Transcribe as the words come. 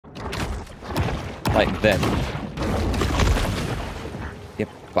Like them. Get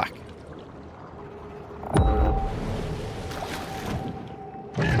back.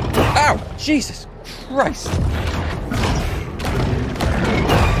 Ow! Jesus Christ!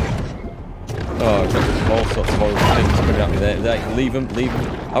 Oh, there's all sorts of horrible things coming at me there. Leave them, leave them.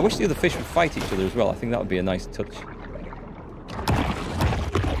 I wish the other fish would fight each other as well. I think that would be a nice touch.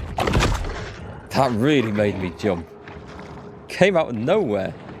 That really made me jump. Came out of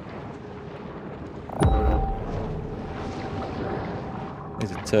nowhere.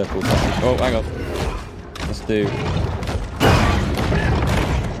 There's a turtle. Oh, hang on. Let's do...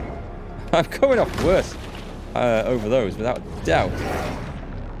 I'm coming off worse over those, without a doubt.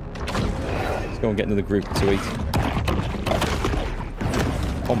 Let's go and get another group to eat.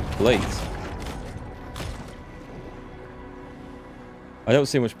 Complete. I don't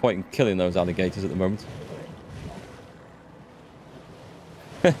see much point in killing those alligators at the moment.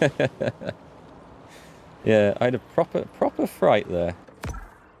 Yeah, I had a proper fright there.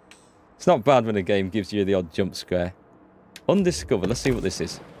 It's not bad when a game gives you the odd jump scare. Undiscovered. Let's see what this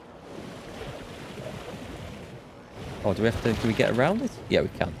is. Oh, do we get around it? Yeah, we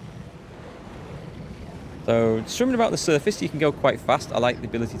can. So, swimming about the surface, you can go quite fast. I like the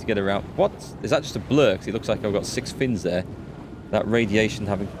ability to get around. What? Is that just a blur? Because it looks like I've got 6 fins there. That radiation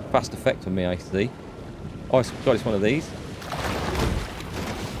having fast effect on me, I see. Oh, God, it's one of these.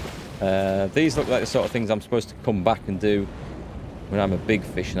 These look like the sort of things I'm supposed to come back and do when I'm a big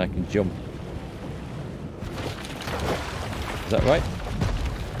fish and I can jump. Is that right?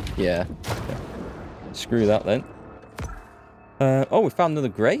 Yeah. Okay. Screw that then. Oh, we found another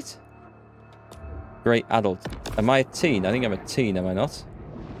grate. Great adult. Am I a teen? I think I'm a teen, am I not?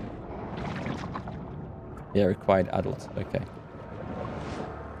 Yeah, required adult. Okay.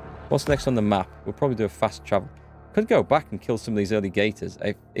 What's next on the map? We'll probably do a fast travel. Could go back and kill some of these early gators.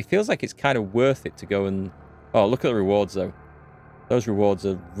 It feels like it's kind of worth it to go and... Oh, look at the rewards, though. Those rewards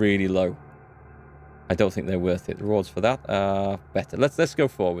are really low. I don't think they're worth it. The rewards for that are better. Let's go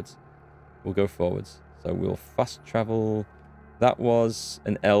forwards. We'll go forwards. So we'll fast travel. That was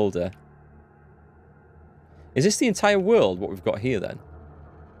an elder. Is this the entire world, what we've got here, then?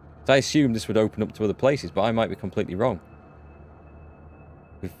 I assumed this would open up to other places, but I might be completely wrong.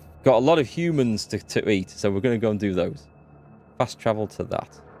 We've got a lot of humans to eat, so we're going to go and do those. Fast travel to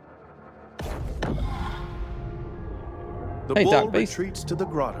that. The hey, bull retreats to the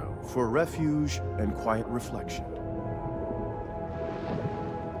grotto for refuge and quiet reflection.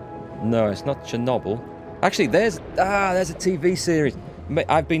 No, it's not Chernobyl. Actually, there's a TV series.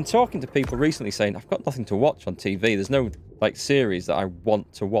 I've been talking to people recently saying I've got nothing to watch on TV. There's no like series that I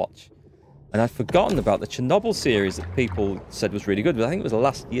want to watch. And I'd forgotten about the Chernobyl series that people said was really good, but I think it was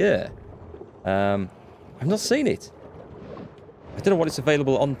last year. I've not seen it. I don't know what it's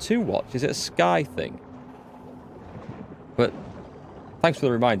available on to watch. Is it a Sky thing? But thanks for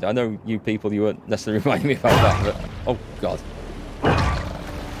the reminder. I know you people, you weren't necessarily reminding me about that, but oh God.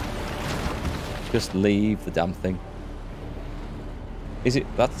 Just leave the damn thing. Is it?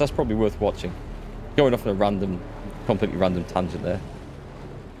 That's probably worth watching. Going off on a completely random tangent there.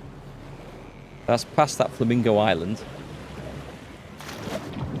 That's past that Flamingo Island.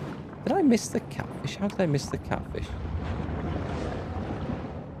 Did I miss the catfish? How did I miss the catfish?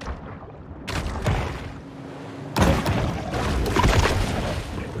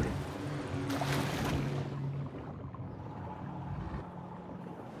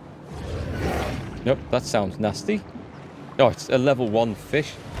 Nope, that sounds nasty. Oh, it's a level 1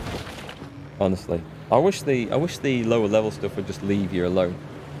 fish. Honestly, I wish the lower level stuff would just leave you alone.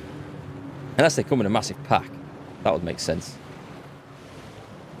 Unless they come in a massive pack, that would make sense.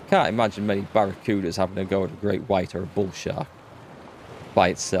 Can't imagine many barracudas having a go at a great white or a bull shark by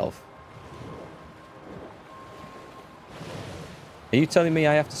itself. Are you telling me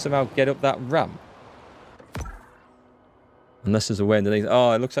I have to somehow get up that ramp? Unless there's a way underneath.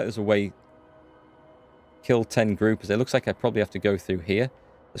 Oh, it looks like there's a way. Kill 10 groupers. It looks like I probably have to go through here.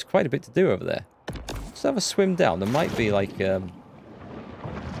 There's quite a bit to do over there. Let's have a swim down. There might be like...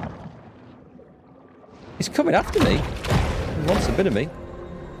 He's coming after me. He wants a bit of me.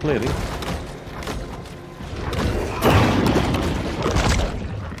 Clearly.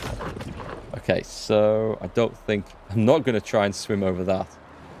 Okay, so I don't think... I'm not going to try and swim over that.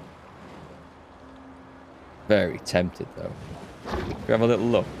 Very tempted, though. Can we have a little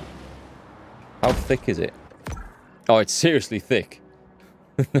look? How thick is it? Oh, it's seriously thick.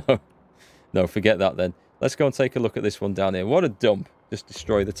 No, forget that then. Let's go and take a look at this one down here. What a dump. Just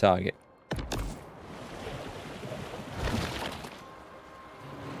destroy the target.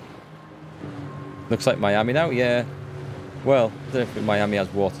 Looks like Miami now, yeah. Well, I don't know if Miami has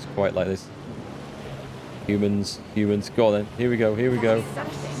waters quite like this. Humans. Go on then. Here we go. Is that a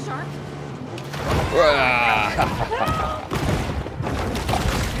shark?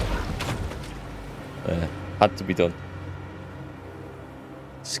 Had to be done.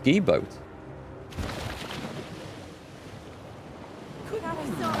 Ski boat.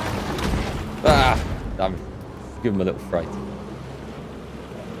 Damn it. Give him a little fright.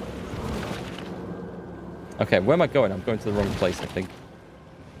 Okay, where am I going? I'm going to the wrong place, I think.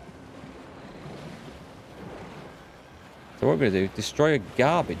 So what we're going to do, destroy a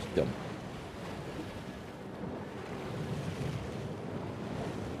garbage dump.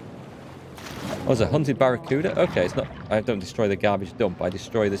 Oh, there's a hunted barracuda? Okay, it's not... I don't destroy the garbage dump, I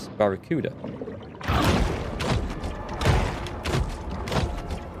destroy this barracuda.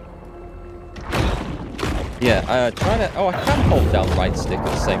 Yeah, trying to... Oh, I can hold down right stick at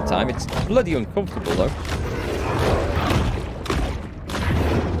the same time. It's bloody uncomfortable, though.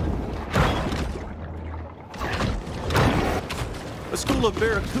 A school of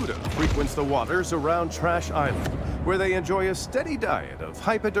barracuda frequents the waters around Trash Island, where they enjoy a steady diet of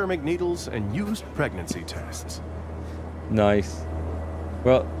hypodermic needles and used pregnancy tests. Nice.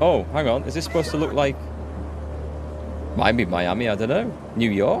 Well, oh, hang on. Is this supposed to look like... Might be Miami, I don't know.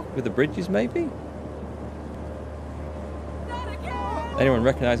 New York with the bridges, maybe? Anyone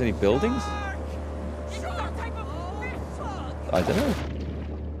recognize any buildings? I don't know.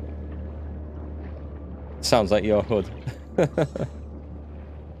 Sounds like your hood.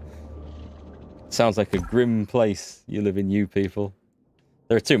 Sounds like a grim place you live in, you people.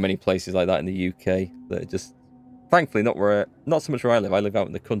 There are too many places like that in the UK that are just, thankfully, not so much where I live. I live out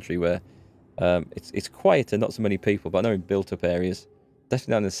in the country where it's quieter, not so many people. But I know in built-up areas,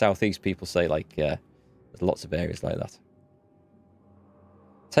 definitely down in the southeast, people say like there's lots of areas like that.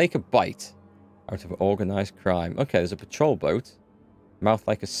 Take a bite out of organised crime. Okay, there's a patrol boat. Mouth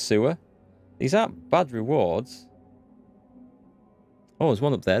like a sewer. These aren't bad rewards. Oh, there's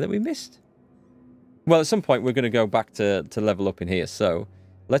one up there that we missed. Well, at some point, we're going to go back to level up in here. So,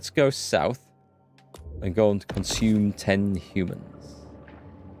 let's go south and go and consume 10 humans.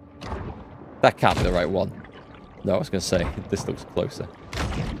 That can't be the right one. No, I was going to say, this looks closer.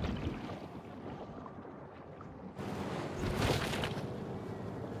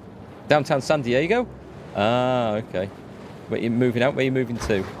 Downtown San Diego? Ah, okay. Where you moving out? Where you moving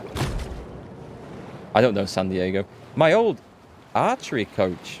to? I don't know San Diego. My old archery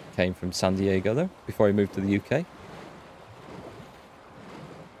coach came from San Diego, though, before he moved to the UK.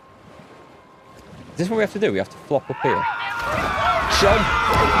 Is this what we have to do? We have to flop up here. Jump!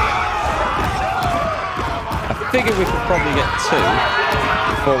 I figured we could probably get 2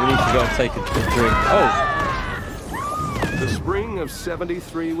 before we need to go and take a drink. Oh! The spring of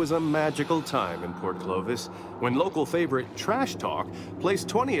 '73 was a magical time in Port Clovis when local favorite Trash Talk placed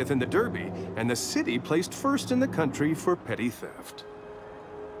 20th in the Derby and the city placed first in the country for petty theft.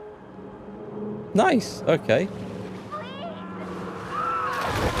 Nice. Okay.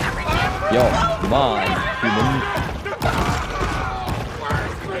 You're mine, human.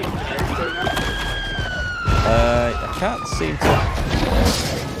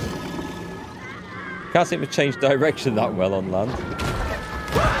 I can't seem to change direction that well on land.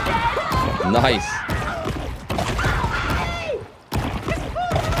 Nice.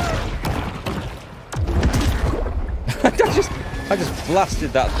 I just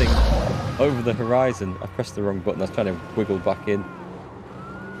blasted that thing over the horizon. I pressed the wrong button. I was trying to wiggle back in.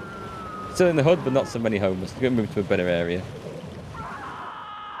 Still in the hood, but not so many homeless. We're going to move to a better area.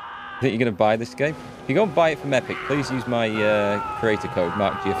 Think you're going to buy this game? If you go and buy it from Epic, please use my creator code,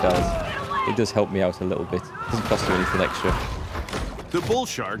 MarkGFLs. It does help me out a little bit. It doesn't cost you anything extra. The bull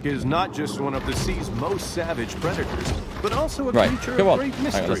shark is not just one of the sea's most savage predators, but also a creature come of on. great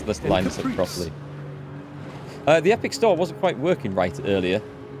mystery. Hang on, let's line this up properly. The Epic Store wasn't quite working right earlier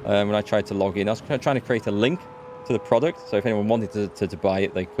when I tried to log in. I was trying to create a link to the product, so if anyone wanted to buy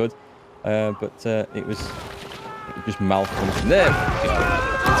it, they could. But it was just malfunctioning. There we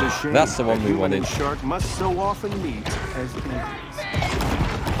go. It's a shame that's the one we wanted. And shark must so often meet as enemies.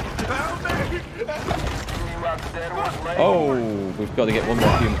 Oh, we've got to get one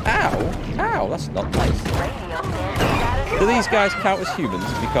more human. Ow! Ow, that's not nice. Do these guys count as humans?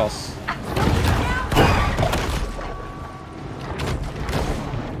 Because...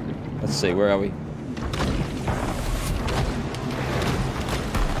 Let's see, where are we?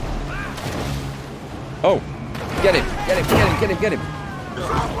 Oh! Get him! Get him! Get him! Get him! Get him!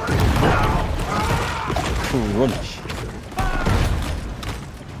 Crunch.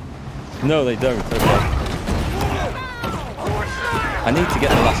 No, they don't. Okay. I need to get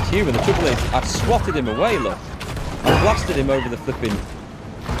the last human. The trouble is, I've swatted him away, look. I've blasted him over the flipping...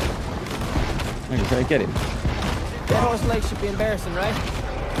 Can I get him? That horse leg should be embarrassing, right?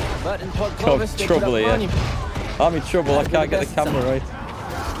 But in Port Got Clovis, they trouble put up here. money. I'm in trouble. I can't get the camera right.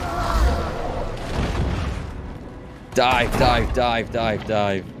 Dive, dive, dive, dive,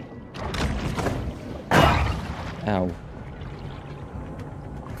 dive. Ow.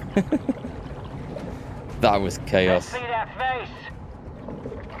 That was chaos. See that face?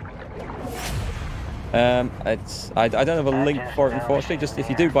 I don't have a link for it, unfortunately. Just if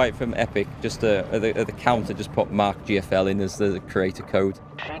you do buy it from Epic, just at the counter, just put Mark GFL in as the creator code.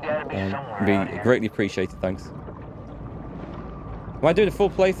 She gotta be somewhere Be out here. greatly appreciated. Thanks. Am I doing a full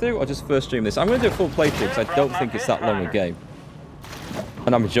playthrough or just first stream this? I'm going to do a full playthrough because I don't think it's that long a game,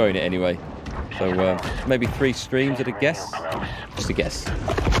 and I'm enjoying it anyway. So maybe 3 streams at a guess. Just a guess.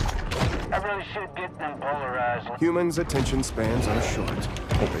 I really should get them polarized. Humans' attention spans are short.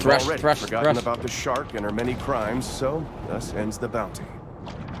 They've thrash, already thrash, forgotten thrash. about the shark and her many crimes, so thus ends the bounty.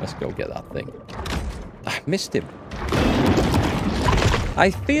 Let's go get that thing. I missed him.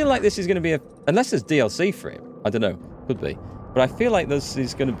 I feel like this is going to be unless there's DLC for him. I don't know. Could be. But I feel like this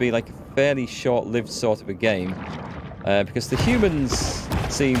is going to be like a fairly short-lived sort of a game. Because the humans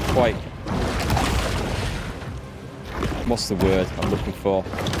seem quite... What's the word I'm looking for?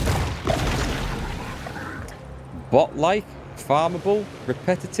 Bot-like? Farmable?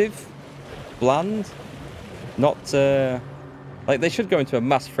 Repetitive? Bland? Not... Like, they should go into a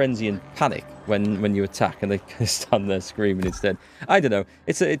mass frenzy and panic when you attack, and they stand there screaming instead. I don't know.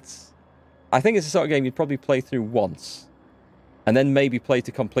 I think it's the sort of game you'd probably play through once, and then maybe play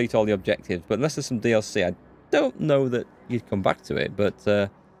to complete all the objectives. But unless there's some DLC, I don't know that you'd come back to it. But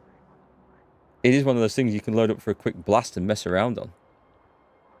it is one of those things you can load up for a quick blast and mess around on.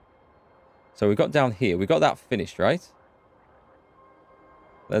 So we got down here. We got that finished, right?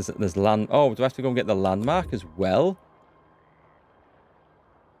 There's land. Oh, do I have to go and get the landmark as well?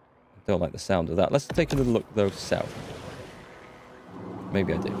 Don't like the sound of that. Let's take another look, though, south.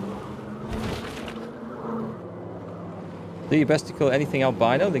 Maybe I do. Do your best to kill anything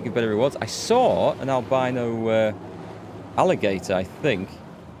albino. They give better rewards. I saw an albino alligator, I think.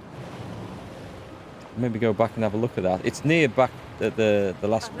 Maybe go back and have a look at that. It's near back at the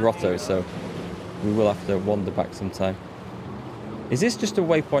last grotto, so we will have to wander back sometime. Is this just a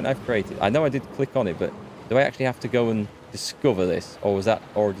waypoint I've created? I know I did click on it, but do I actually have to go and discover this? Or was that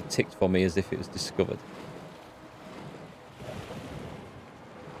already ticked for me as if it was discovered?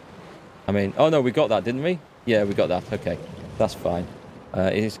 I mean, oh no, we got that, didn't we? Yeah, we got that. Okay, that's fine.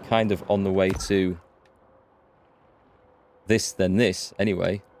 It is kind of on the way to this than this,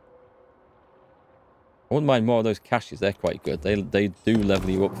 anyway. I wouldn't mind more of those caches. They're quite good. They do level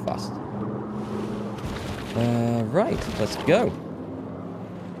you up fast. Right, let's go.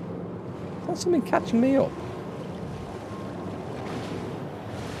 Is that something catching me up?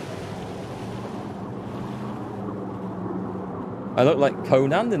 I look like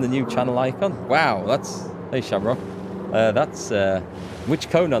Conan in the new channel icon. Wow, that's... Hey, Shamrock. That's... which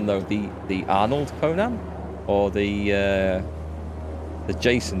Conan, though? The Arnold Conan? Or the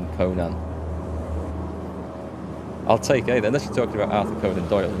Jason Conan? I'll take either, unless you're talking about Arthur Conan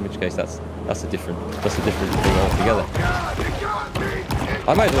Doyle, in which case that's a different thing altogether.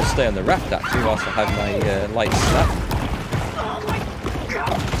 I might as well stay on the raft, actually, whilst I have my light snap.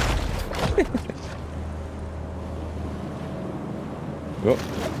 Whoop.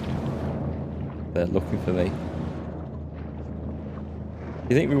 They're looking for me.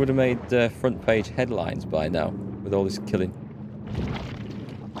 You think we would have made front page headlines by now with all this killing?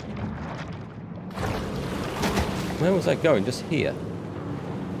 Where was I going? Just here.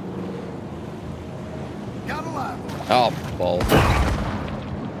 Oh, balls.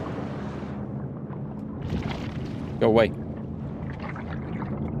 Go away.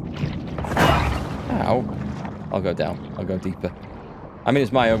 Ow. I'll go down. I'll go deeper. I mean,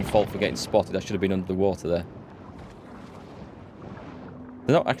 it's my own fault for getting spotted. I should have been under the water there.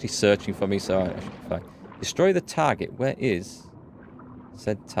 They're not actually searching for me, so I should be fine. Destroy the target. Where is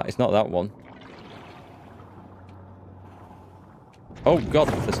said target? It's not that one. Oh, God.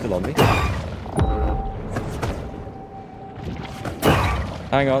 They're still on me.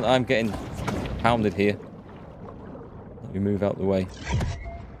 Hang on. I'm getting pounded here. Let me move out the way.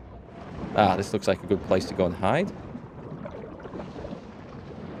 Ah, this looks like a good place to go and hide.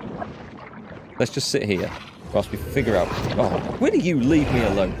 Let's just sit here whilst we figure out... Oh, will you leave me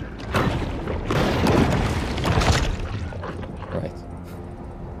alone? Right.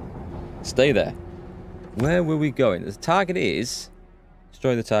 Stay there. Where were we going? The target is...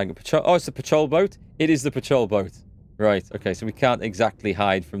 Destroy the target. Patrol... Oh, it's the patrol boat? It is the patrol boat. Right, okay, so we can't exactly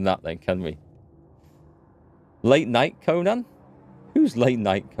hide from that then, can we? Late night Conan? Who's late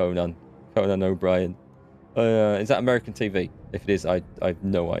night Conan? Conan O'Brien. Is that American TV? If it is, I have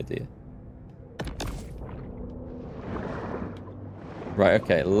no idea. Right,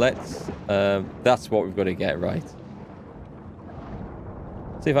 okay, let's... that's what we've got to get right.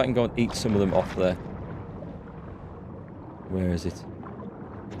 See if I can go and eat some of them off there. Where is it?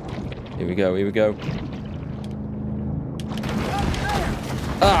 Here we go, here we go.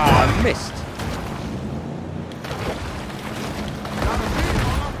 Ah, I missed!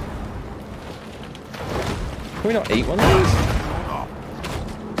 Can we not eat one of these?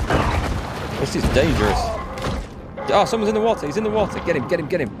 This is dangerous. Oh, someone's in the water. He's in the water. Get him, get him,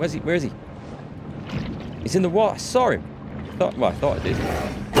 get him. Where is he? He's in the water. I saw him. I thought I did.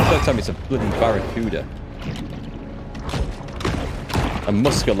 Don't tell me it's a bloody barracuda. A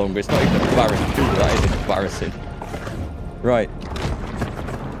muskellunga. It's not even a barracuda. That is embarrassing. Right.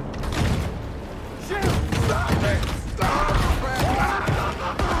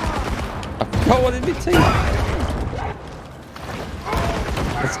 I've got one in my teeth.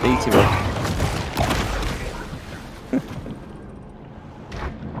 Let's eat him up.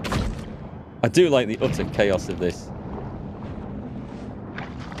 I do like the utter chaos of this.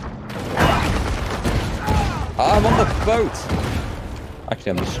 I'm on the boat!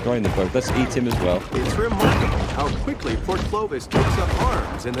 Actually, I'm destroying the boat. Let's eat him as well. It's remarkable how quickly Port Clovis takes up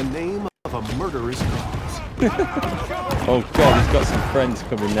arms in the name of a murderous cause. Oh god, he's got some friends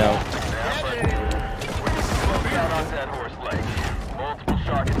coming now.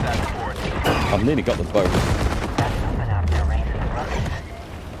 I've nearly got the boat.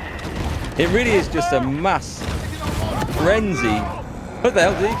 It really is just a mass frenzy. What the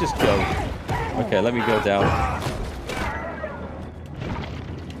hell did he just go? Okay, let me go down.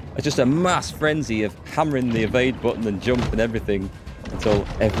 It's just a mass frenzy of hammering the evade button and jump and everything until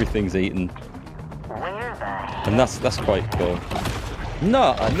everything's eaten. And that's quite cool.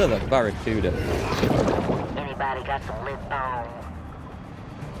 No, another barracuda. Anybody got some lip balm?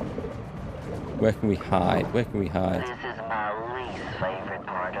 Where can we hide? Where can we hide? This is my least favorite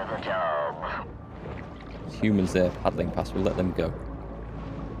part of the job. There's humans there paddling past. We'll let them go.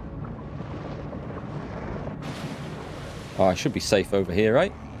 Oh, I should be safe over here,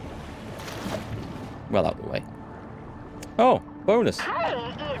 right? Well out the way. Oh, bonus.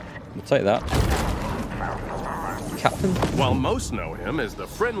 We'll take that. Captain? While most know him as the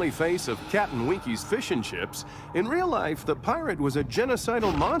friendly face of Captain Winky's Fish and Chips, in real life, the pirate was a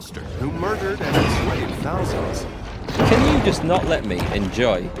genocidal monster who murdered and enslaved thousands. Can you just not let me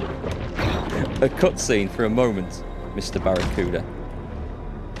enjoy a cutscene for a moment, Mr. Barracuda?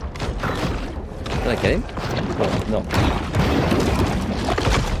 Did I get him? Oh, no.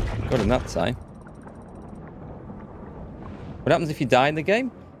 Got him that time. What happens if you die in the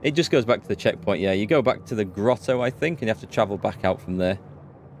game? It just goes back to the checkpoint, yeah. You go back to the grotto, I think, and you have to travel back out from there.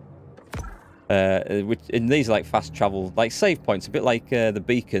 And these are like fast travel, like save points, a bit like the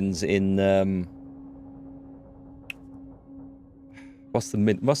beacons in... What's the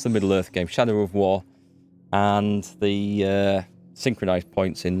Middle Earth game? Shadow of War. And the synchronized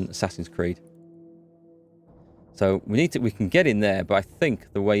points in Assassin's Creed. So we can get in there, but I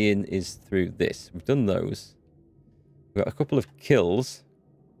think the way in is through this. We've done those. We've got a couple of kills.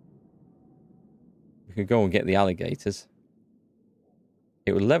 We could go and get the alligators.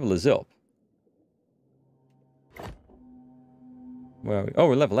 It would level us up. Where are we? Oh,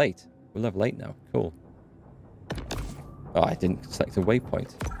 we're level 8. We're level 8 now. Cool. Oh, I didn't select a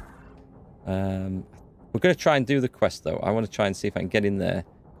waypoint. We're going to try and do the quest, though. I want to try and see if I can get in there.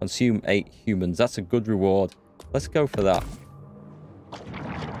 Consume 8 humans. That's a good reward. Let's go for that.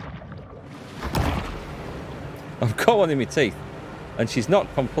 I've got one in my teeth. And she's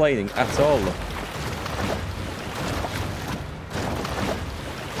not complaining at all. Look.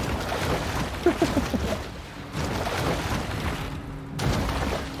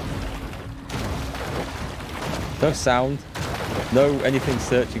 No sound. No anything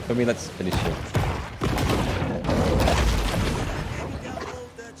searching for me. Let's finish it.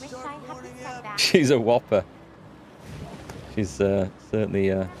 She's a whopper. She's certainly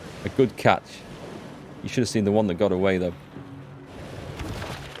a good catch. You should have seen the one that got away, though.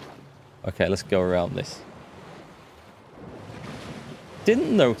 Okay, let's go around this.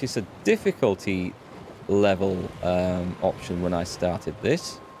 Didn't notice a difficulty level option when I started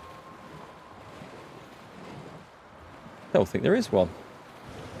this. Don't think there is one.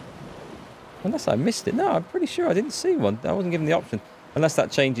 Unless I missed it. No, I'm pretty sure I didn't see one. I wasn't given the option. Unless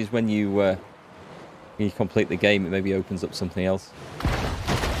that changes when you complete the game. It maybe opens up something else.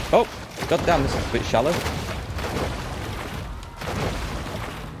 Oh, god damn, this is a bit shallow.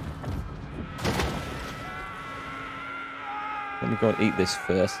 Let me go and eat this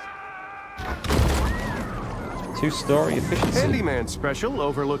first. Two-story efficiency. Handyman special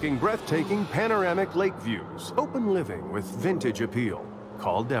overlooking breathtaking panoramic lake views. Open living with vintage appeal.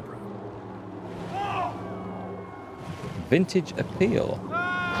 Call Deborah. Vintage appeal.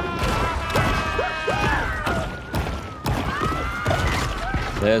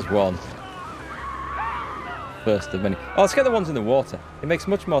 There's one. First of many. Oh, let's get the ones in the water. It makes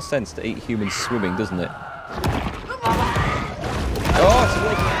much more sense to eat humans swimming, doesn't it? Oh, it's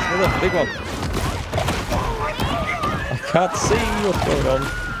another big one. I can't see what's going on.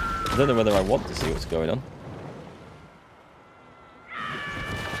 I don't know whether I want to see what's going on.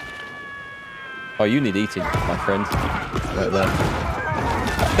 Oh, you need eating, my friend. Right there.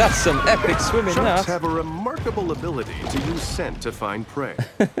 That's some epic swimming, Sharks that. have a remarkable ability to use scent to find prey.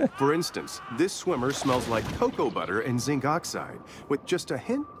 For instance, this swimmer smells like cocoa butter and zinc oxide, with just a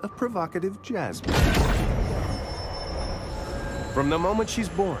hint of provocative jasmine. From the moment she's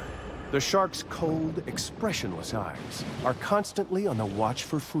born, the shark's cold, expressionless eyes are constantly on the watch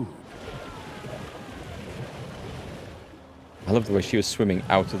for food. I love the way she was swimming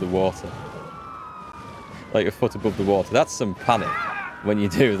out of the water. Like a foot above the water. That's some panic when you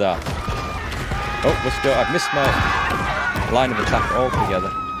do that. Oh, let's go. I've missed my line of attack altogether.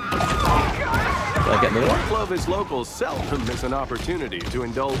 Did I get another one? Clovis locals seldom miss an opportunity to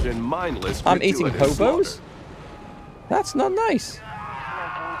indulge in mindless I'm eating gratuitous hobos? slaughter. That's not nice.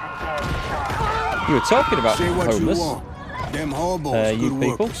 You were talking about Say what homeless. you want. Them hobos you good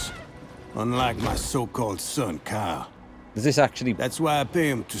people? workers. Unlike my so-called son, Kyle. Does this actually... That's why I pay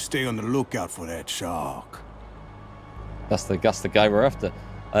him to stay on the lookout for that shark. That's the guy we're after.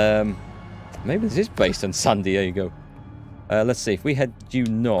 Maybe this is based on San Diego. Let's see. If we head due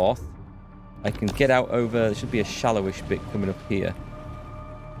north, I can get out over... There should be a shallowish bit coming up here.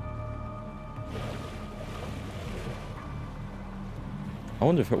 I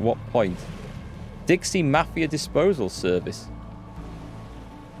wonder if at what point... Dixie Mafia Disposal Service.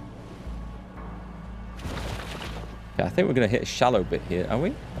 Okay, I think we're going to hit a shallow bit here, are we?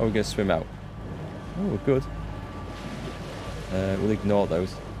 Or are we going to swim out? Oh, we're good. We'll ignore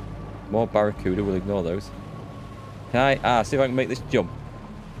those. More barracuda, we'll ignore those. Can I... see if I can make this jump.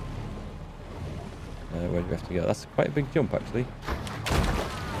 Where do we have to go? That's quite a big jump, actually.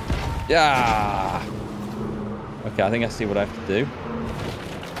 Yeah! Okay, I think I see what I have to do.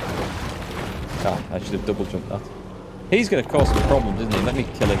 Ah, I should have double jumped that. He's going to cause some problems, isn't he? Let me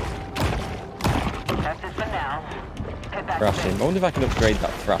kill him. That's it for now. Head back Thrash to him. I wonder if I can upgrade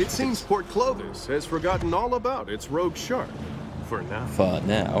that thrash. It seems Port Clovis has forgotten all about its rogue shark. For now. For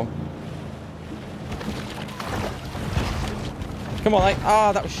now. Come on,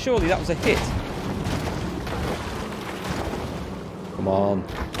 that was surely that was a hit. Come on.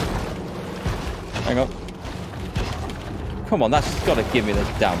 Hang on. Come on, that's got to give me the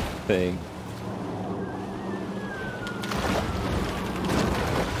damn thing.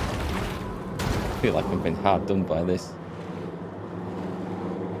 I feel like I've been hard done by this.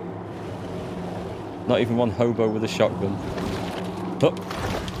 Not even one hobo with a shotgun. Oh.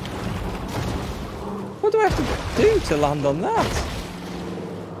 What do I have to do to land on that?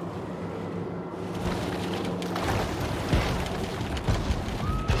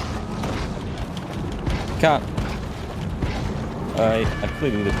 Can't. I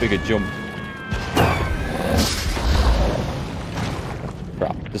clearly need a bigger jump.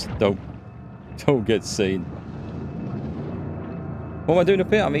 Crap, just don't get seen. What am I doing up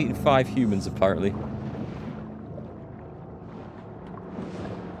here? I'm eating 5 humans apparently.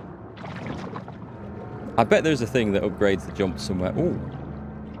 I bet there's a thing that upgrades the jump somewhere. Ooh.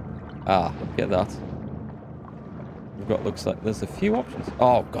 Ah, get that. We've got, looks like there's a few options.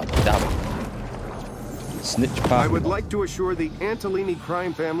 Oh, god damn it. Snitch party. I would like to assure the Antolini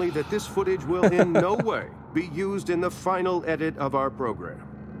crime family that this footage will in no way be used in the final edit of our program.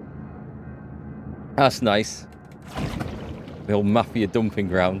 That's nice. The old mafia dumping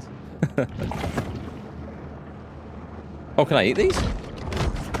ground. Oh, can I eat these?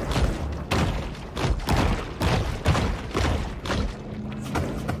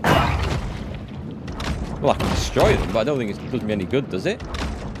 Well, I can destroy them, but I don't think it does me any good, does it?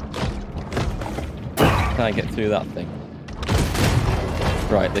 Can I get through that thing?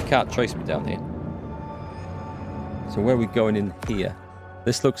 Right, they can't trace me down here. So where are we going in here?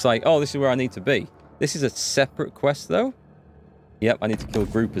 This looks like... Oh, this is where I need to be. This is a separate quest, though. Yep, I need to kill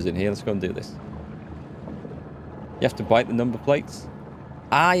groupers in here. Let's go and do this. You have to bite the number plates?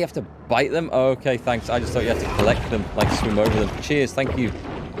 Ah, you have to bite them? Oh, okay, thanks. I just thought you had to collect them, like swim over them. Cheers, thank you.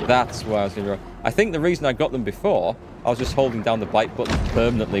 That's why I was going to... I think the reason I got them before, I was just holding down the bite button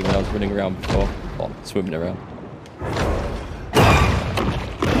permanently when I was running around before. Or swimming around.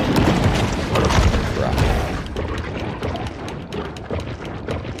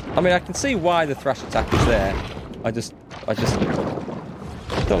 I mean, I can see why the thrash attack is there. I just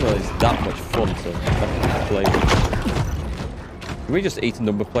don't know it's that much fun to play. Can we just eat a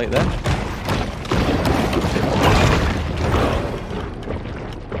number plate there?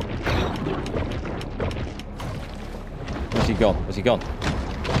 Where's he gone? Where's he gone?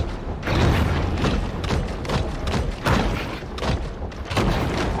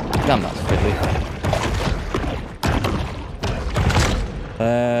 Damn, that's fiddly.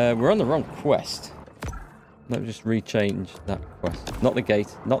 We're on the wrong quest. Let me just rechange that quest. Not the gate.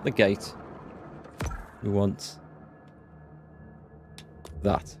 Not the gate. We want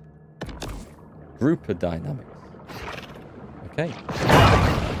that. Grouper dynamics. Okay.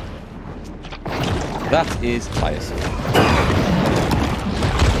 That is tiresome.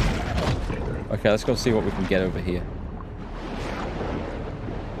 Okay, let's go see what we can get over here.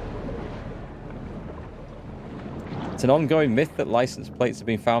 It's an ongoing myth that license plates have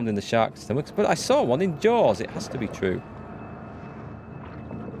been found in the shark's stomachs, but I saw one in Jaws. It has to be true.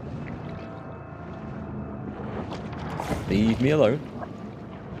 Leave me alone,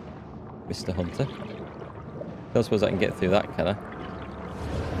 Mr. Hunter. I don't suppose I can get through that, can I?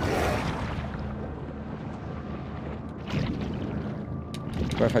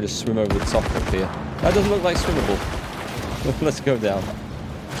 What if I just swim over the top up here? That doesn't look like swimmable. Let's go down.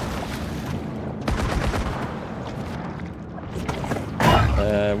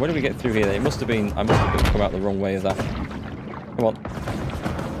 Where do we get through here? It must have been. I must have come out the wrong way of that. Come on.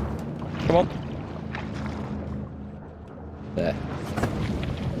 Come on. There.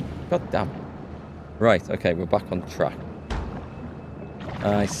 God damn. Right, okay, we're back on track.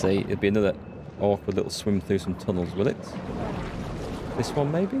 I see. It'll be another awkward little swim through some tunnels, will it? This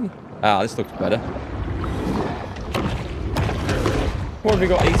one, maybe? Ah, this looks better. What have we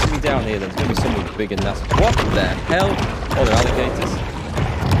got eating me down here then? There's going to be something big and nasty. What the hell? Oh, they're alligators.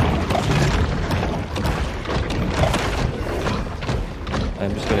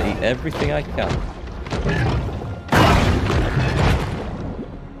 I'm just going to eat everything I can.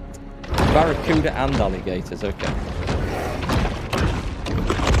 Barracuda and alligators, okay.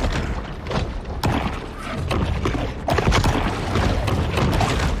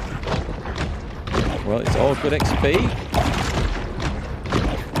 Well, it's all good XP.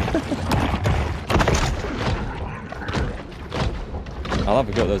 I'll have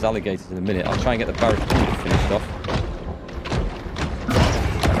a go at those alligators in a minute. I'll try and get the barracuda finished off.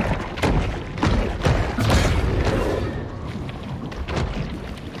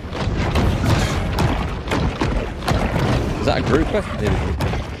 Is that a grouper?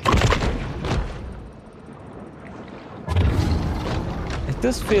 It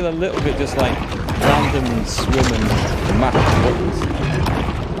does feel a little bit just like random swimming map buttons.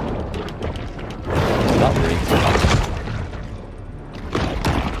 That reads.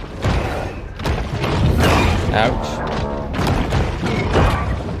 Ouch.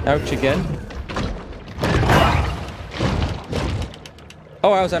 Ouch again.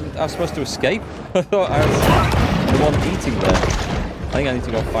 Oh, I was supposed to escape? I thought I was the one eating there. I think I need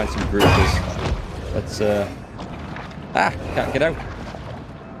to go find some groupers. Let's, can't get out.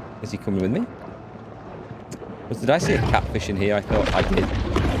 Is he coming with me? Did I see a catfish in here? I thought I did.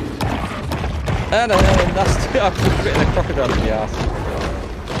 And nasty. I've just bitten a crocodile in the arse.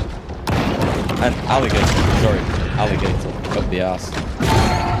 An alligator. Sorry. Alligator up the arse.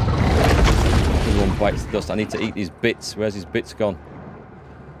 This one bites the dust. I need to eat these bits. Where's his bits gone?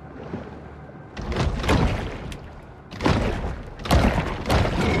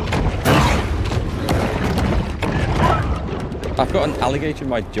 I've got an alligator in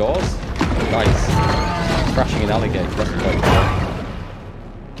my jaws. Nice. Crashing an alligator. That's quite cool.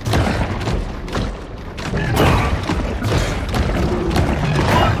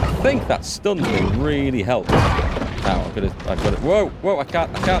 I think that stun thing really helped. Now I've got it. Whoa, I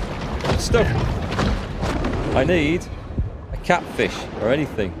can't. I'm stuck. I need a catfish or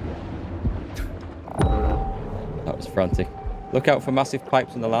anything. That was frantic. Look out for massive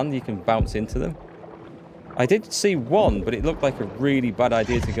pipes on the land. You can bounce into them. I did see one, but it looked like a really bad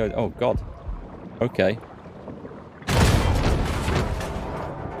idea to go... Oh, God. Okay.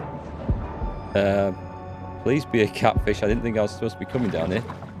 Please be a catfish. I didn't think I was supposed to be coming down here.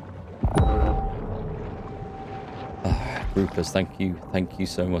 Groupers, thank you. Thank you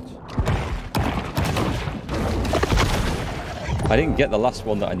so much. I didn't get the last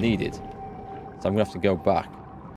one that I needed, so I'm going to have to go back.